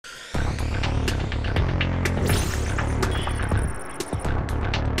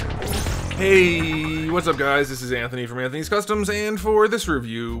Hey, what's up guys? This is Anthony from Anthony's Customs, and for this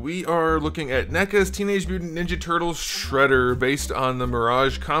review, we are looking at NECA's Teenage Mutant Ninja Turtles Shredder based on the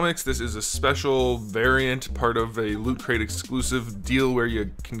Mirage comics. This is a special variant, part of a Loot Crate exclusive deal where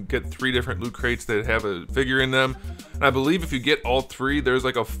you can get 3 different loot crates that have a figure in them. And I believe if you get all 3, there's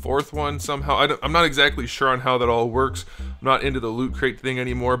like a 4th one somehow. I'm not exactly sure on how that all works. I'm not into the Loot Crate thing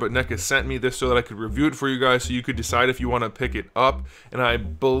anymore, but NECA sent me this so that I could review it for you guys so you could decide if you want to pick it up. And I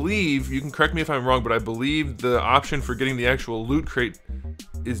believe, you can correct me if I'm wrong, but I believe the option for getting the actual Loot Crate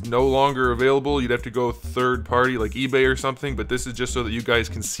is no longer available. You'd have to go third party like eBay or something, but this is just so that you guys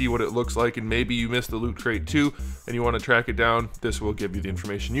can see what it looks like, and maybe you missed the Loot Crate too and you want to track it down. This will give you the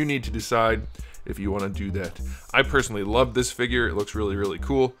information you need to decide if you want to do that. I personally love this figure. It looks really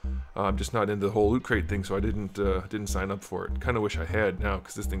cool. I'm just not into the whole Loot Crate thing, so I didn't sign up for it. Kind of wish I had now,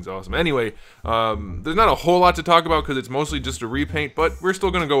 because this thing's awesome. Anyway, there's not a whole lot to talk about because it's mostly just a repaint, but we're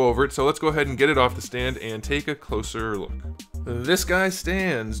still going to go over it, so let's go ahead and get it off the stand and take a closer look. This guy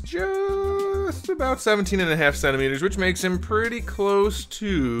stands just about 17.5 centimeters, which makes him pretty close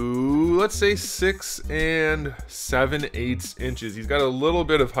to, let's say, 6 7/8 inches. He's got a little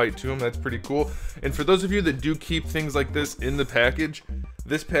bit of height to him. That's pretty cool. And for those of you that do keep things like this in the package,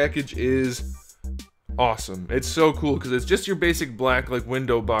 this package is awesome. It's so cool because it's just your basic black like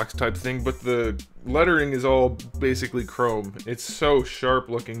window box type thing, but the lettering is all basically chrome. It's so sharp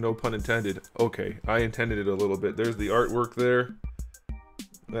looking, no pun intended. Okay, I intended it a little bit. There's the artwork there.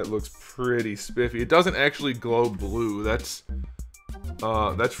 That looks pretty spiffy. It doesn't actually glow blue. That's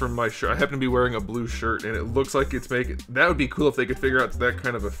from my shirt. I happen to be wearing a blue shirt, and it looks like it's making... That would be cool if they could figure out that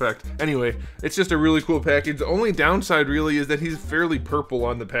kind of effect. Anyway, it's just a really cool package. The only downside, really, is that he's fairly purple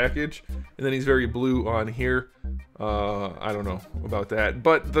on the package, and then he's very blue on here. I don't know about that.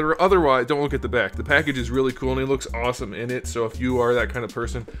 But otherwise, don't look at the back. The package is really cool, and he looks awesome in it, so if you are that kind of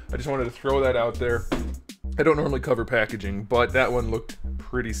person, I just wanted to throw that out there. I don't normally cover packaging, but that one looked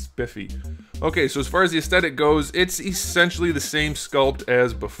pretty spiffy. Okay, so as far as the aesthetic goes, it's essentially the same sculpt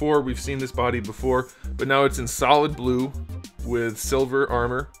as before. We've seen this body before, but now it's in solid blue with silver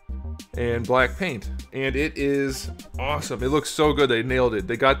armor and black paint. And it is awesome. It looks so good. They nailed it.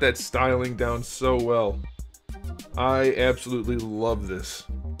 They got that styling down so well. I absolutely love this.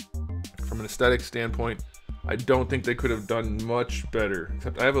 From an aesthetic standpoint, I don't think they could have done much better.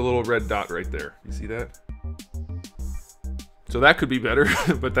 Except I have a little red dot right there. You see that? So that could be better,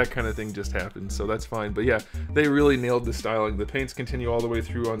 but that kind of thing just happens, so that's fine. But yeah, they really nailed the styling. The paints continue all the way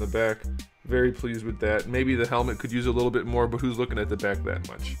through on the back. Very pleased with that. Maybe the helmet could use a little bit more, but who's looking at the back that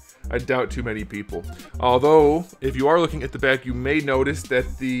much? I doubt too many people. Although, if you are looking at the back, you may notice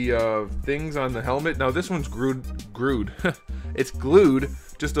that the things on the helmet, now this one's glued. It's glued,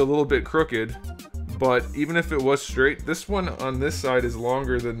 just a little bit crooked. But even if it was straight, this one on this side is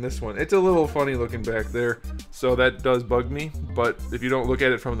longer than this one. It's a little funny looking back there, so that does bug me. But if you don't look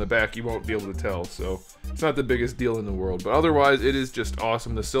at it from the back, you won't be able to tell. So it's not the biggest deal in the world. But otherwise, it is just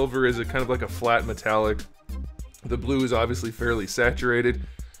awesome. The silver is kind of like a flat metallic. The blue is obviously fairly saturated.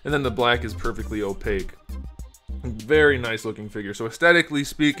 And then the black is perfectly opaque. Very nice looking figure. So aesthetically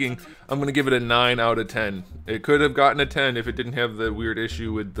speaking, I'm going to give it a 9 out of 10. It could have gotten a 10 if it didn't have the weird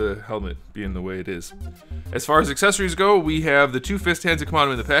issue with the helmet being the way it is. As far as accessories go, we have the 2 fist hands that come out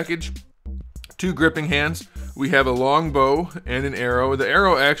in the package, 2 gripping hands, we have a long bow and an arrow. The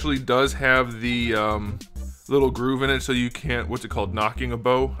arrow actually does have the little groove in it, so you can't, what's it called, knocking a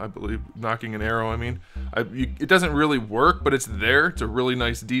bow, I believe, knocking an arrow, I mean. It doesn't really work, but it's there. It's a really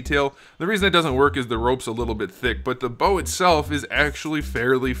nice detail. The reason it doesn't work is the rope's a little bit thick, but the bow itself is actually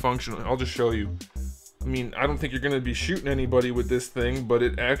fairly functional. I'll just show you. I mean, I don't think you're going to be shooting anybody with this thing, but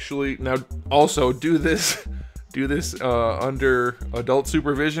it actually, now also do this under adult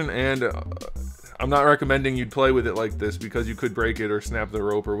supervision, and I'm not recommending you'd play with it like this because you could break it or snap the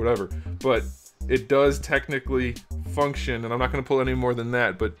rope or whatever, but it does technically function, and I'm not going to pull any more than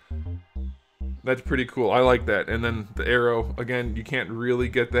that, but that's pretty cool. I like that. And then the arrow, again, you can't really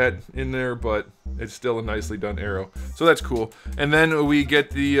get that in there, but it's still a nicely done arrow. So that's cool. And then we get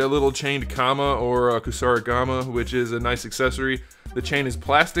the little chained kama or kusarigama, which is a nice accessory. The chain is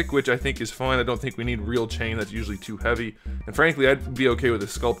plastic, which I think is fine. I don't think we need real chain. That's usually too heavy. And frankly, I'd be okay with a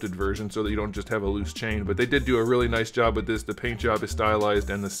sculpted version so that you don't just have a loose chain. But they did do a really nice job with this. The paint job is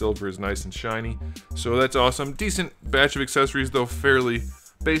stylized and the silver is nice and shiny. So that's awesome. Decent batch of accessories, though fairly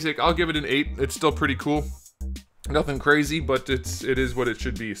basic. I'll give it an 8. It's still pretty cool. Nothing crazy, but it is what it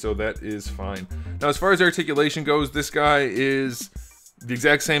should be, so that is fine. Now, as far as articulation goes, this guy is the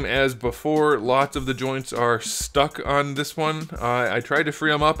exact same as before. Lots of the joints are stuck on this one. I tried to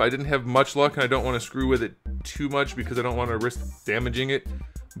free them up. I didn't have much luck, and I don't want to screw with it too much because I don't want to risk damaging it.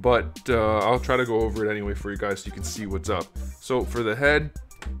 but I'll try to go over it anyway for you guys so you can see what's up. So for the head,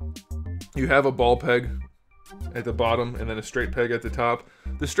 you have a ball peg at the bottom and then a straight peg at the top.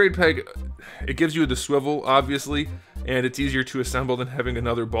 The straight peg, it gives you the swivel, obviously, and it's easier to assemble than having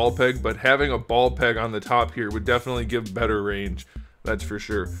another ball peg, but having a ball peg on the top here would definitely give better range, that's for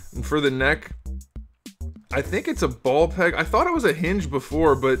sure. And for the neck, I think it's a ball peg. I thought it was a hinge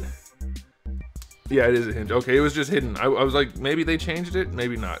before, but yeah, it is a hinge. Okay, it was just hidden. I was like, maybe they changed it,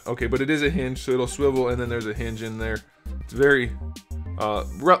 maybe not. Okay, but it is a hinge, so it'll swivel, and then there's a hinge in there. It's very,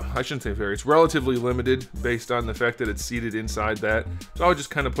 I shouldn't say very, it's relatively limited based on the fact that it's seated inside that. So I'll just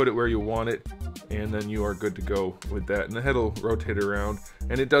kind of put it where you want it, and then you are good to go with that. And the head will rotate around,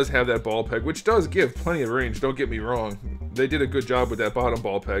 and it does have that ball peg, which does give plenty of range, don't get me wrong. They did a good job with that bottom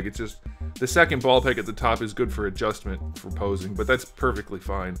ball peg. It's just, the second ball peg at the top is good for adjustment for posing, but that's perfectly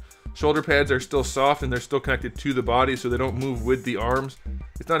fine. Shoulder pads are still soft and they're still connected to the body, so they don't move with the arms.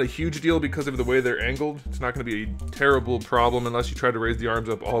 It's not a huge deal because of the way they're angled. It's not going to be a terrible problem unless you try to raise the arms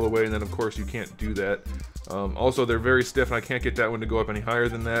up all the way, and then of course you can't do that. Also, they're very stiff and I can't get that one to go up any higher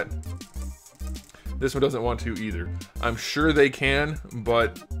than that. This one doesn't want to either. I'm sure they can,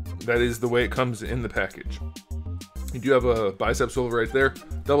 but that is the way it comes in the package. You do have a bicep swivel right there.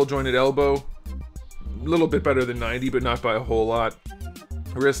 Double jointed elbow. A little bit better than 90, but not by a whole lot.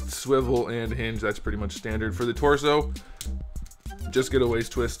 Wrist swivel and hinge, that's pretty much standard. For the torso, just get a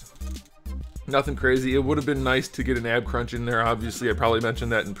waist twist. Nothing crazy. It would have been nice to get an ab crunch in there, obviously. I probably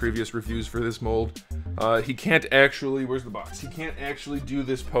mentioned that in previous reviews for this mold. He can't actually, where's the box? He can't actually do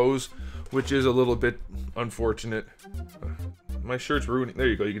this pose, which is a little bit unfortunate. My shirt's ruining, there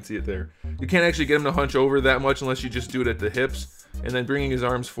you go, you can see it there. You can't actually get him to hunch over that much unless you just do it at the hips, and then bringing his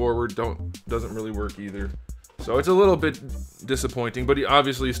arms forward doesn't really work either. So it's a little bit disappointing, but he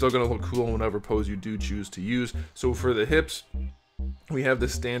obviously is still going to look cool in whatever pose you do choose to use. So for the hips, we have the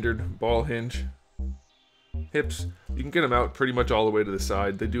standard ball hinge hips. You can get them out pretty much all the way to the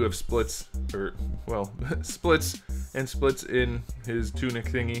side. They do have splits, or well, splits and splits in his tunic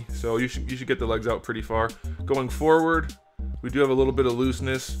thingy. So you should get the legs out pretty far. Going forward, we do have a little bit of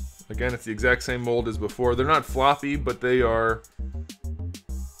looseness. Again, it's the exact same mold as before. They're not floppy, but they are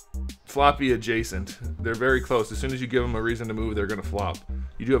floppy adjacent. They're very close. As soon as you give them a reason to move, they're going to flop.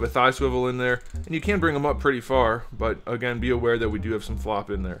 You do have a thigh swivel in there, and you can bring them up pretty far, but again, be aware that we do have some flop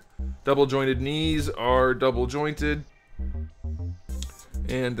in there. Double jointed knees are double jointed,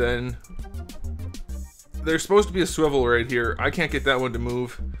 and then there's supposed to be a swivel right here. I can't get that one to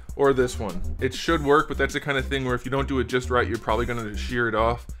move, or this one. It should work, but that's the kind of thing where if you don't do it just right, you're probably going to shear it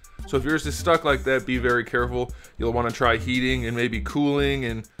off. So if yours is stuck like that, be very careful. You'll want to try heating and maybe cooling,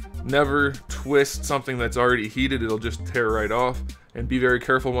 and never twist something that's already heated. It'll just tear right off. And be very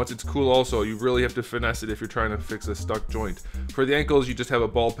careful once it's cool also. You really have to finesse it if you're trying to fix a stuck joint. For the ankles, you just have a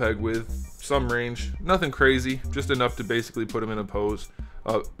ball peg with some range. Nothing crazy, just enough to basically put him in a pose.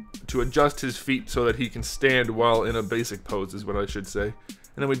 To adjust his feet so that he can stand while in a basic pose is what I should say.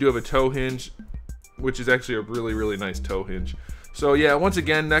 And then we do have a toe hinge, which is actually a really, really nice toe hinge. So yeah, once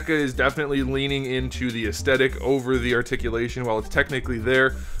again, NECA is definitely leaning into the aesthetic over the articulation. While it's technically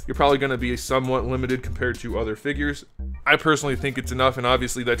there, you're probably going to be somewhat limited compared to other figures. I personally think it's enough, and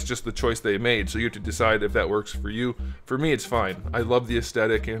obviously that's just the choice they made, so you have to decide if that works for you. For me, it's fine. I love the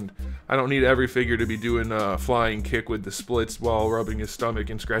aesthetic, and I don't need every figure to be doing a flying kick with the splits while rubbing his stomach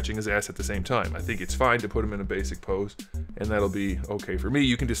and scratching his ass at the same time. I think it's fine to put him in a basic pose, and that'll be okay for me.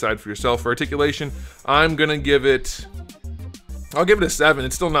 You can decide for yourself. For articulation, I'm going to give it... I'll give it a 7.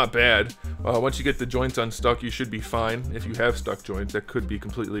 It's still not bad. Once you get the joints unstuck, you should be fine. If you have stuck joints, that could be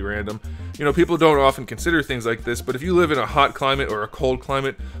completely random. You know, people don't often consider things like this, but if you live in a hot climate or a cold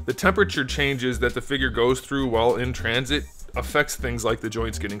climate, the temperature changes that the figure goes through while in transit affects things like the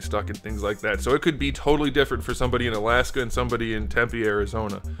joints getting stuck and things like that. So it could be totally different for somebody in Alaska and somebody in Tempe,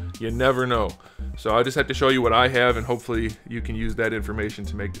 Arizona. You never know. So I just have to show you what I have, and hopefully you can use that information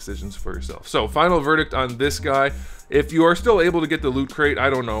to make decisions for yourself. So final verdict on this guy. If you are still able to get the loot crate, I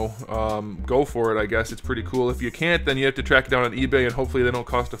don't know, go for it, I guess. It's pretty cool. If you can't, then you have to track it down on eBay, and hopefully they don't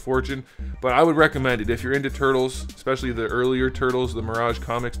cost a fortune. But I would recommend it. If you're into Turtles, especially the earlier Turtles, the Mirage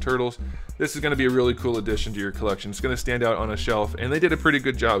Comics Turtles, this is going to be a really cool addition to your collection. It's going to stand out on a shelf, and they did a pretty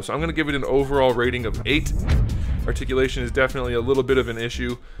good job. So I'm going to give it an overall rating of 8. Articulation is definitely a little bit of an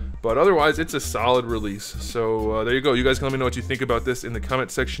issue, but otherwise it's a solid release. So there you go. You guys can let me know what you think about this in the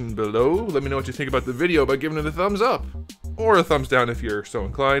comment section below. Let me know what you think about the video by giving it a thumbs up or a thumbs down if you're so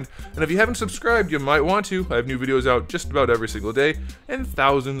inclined. And if you haven't subscribed, you might want to. I have new videos out just about every single day, and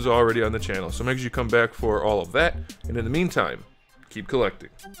thousands already on the channel. So make sure you come back for all of that. And in the meantime, keep collecting.